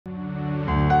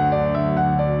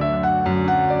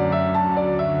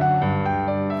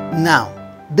Now,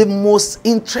 the most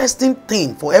interesting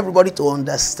thing for everybody to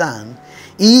understand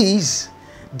is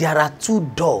there are two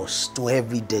doors to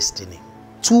every destiny.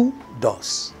 Two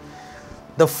doors.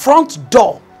 The front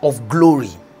door of glory,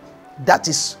 that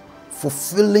is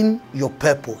fulfilling your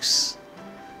purpose,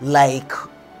 like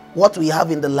what we have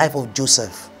in the life of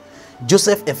Joseph.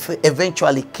 Joseph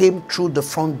eventually came through the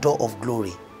front door of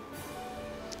glory.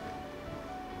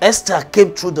 Esther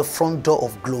came through the front door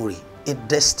of glory, a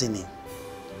destiny.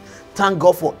 Thank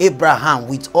God for Abraham,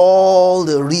 with all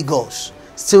the rigors,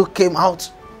 still came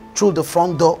out through the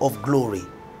front door of glory.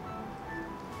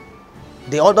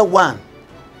 The other one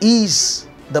is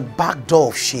the back door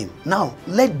of shame. Now,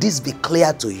 let this be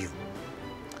clear to you.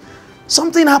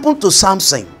 Something happened to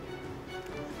Samson,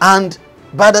 and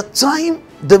by the time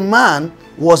the man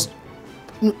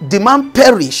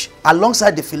perished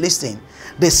alongside the Philistine,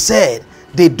 they said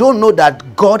they don't know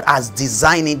that God has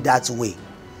designed it that way.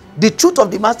 The truth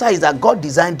of the matter is that God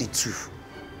designed the two,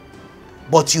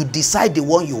 but you decide the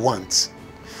one you want.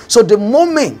 So the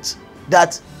moment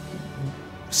that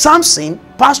Samson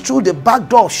passed through the back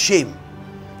door of shame,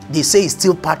 they say it's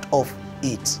still part of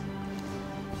it.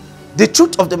 The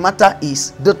truth of the matter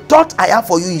is, the thought I have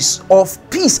for you is of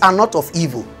peace and not of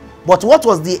evil. But what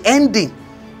was the ending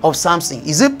of Samson?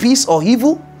 Is it peace or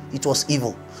evil? It was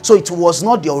evil. So it was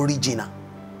not the original.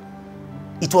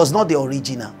 It was not the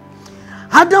original.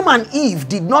 Adam and Eve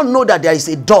did not know that there is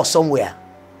a door somewhere.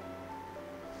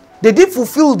 They did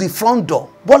fulfill the front door,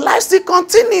 but life still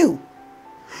continued.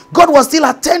 God was still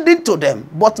attending to them,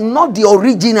 but not the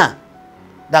original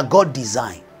that God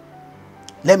designed.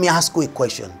 Let me ask you a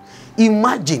question.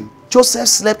 Imagine Joseph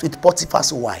slept with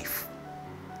Potiphar's wife.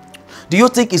 Do you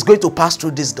think he's going to pass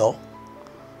through this door?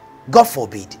 God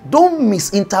forbid. Don't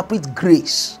misinterpret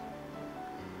grace.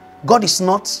 God is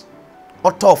not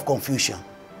author of confusion.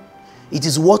 It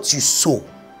is what you sow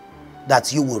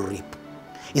that you will reap.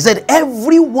 He said,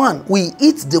 everyone will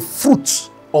eat the fruit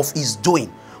of his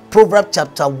doing. Proverbs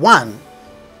chapter 1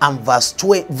 and verse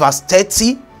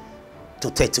 30 to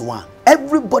 31.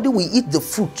 Everybody will eat the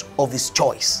fruit of his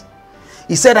choice.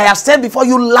 He said, I have set before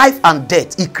you life and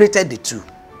death. He created the two.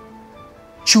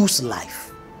 Choose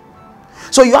life.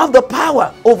 So you have the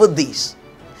power over this.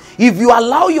 If you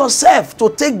allow yourself to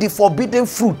take the forbidden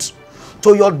fruit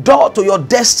to your door, to your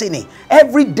destiny,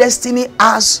 every destiny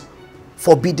has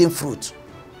forbidden fruit.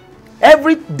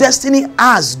 Every destiny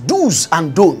has do's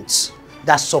and don'ts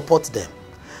that support them.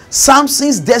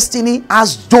 Samson's destiny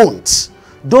has don'ts.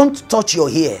 Don't touch your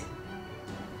hair.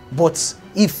 But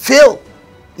he failed.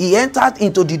 He entered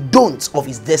into the don'ts of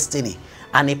his destiny,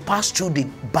 and he passed through the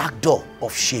back door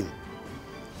of shame.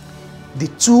 The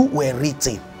two were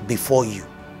written before you.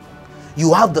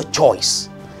 You have the choice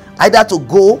either to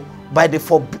go by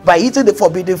eating the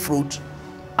forbidden fruit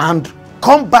and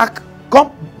come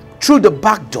through the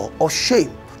back door of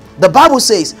shame. The Bible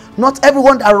says, not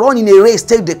everyone that run in a race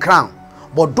take the crown,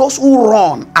 but those who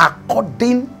run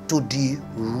according to the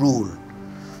rule.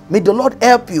 May the Lord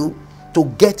help you to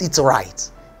get it right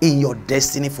in your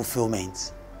destiny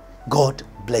fulfillment. God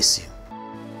bless you.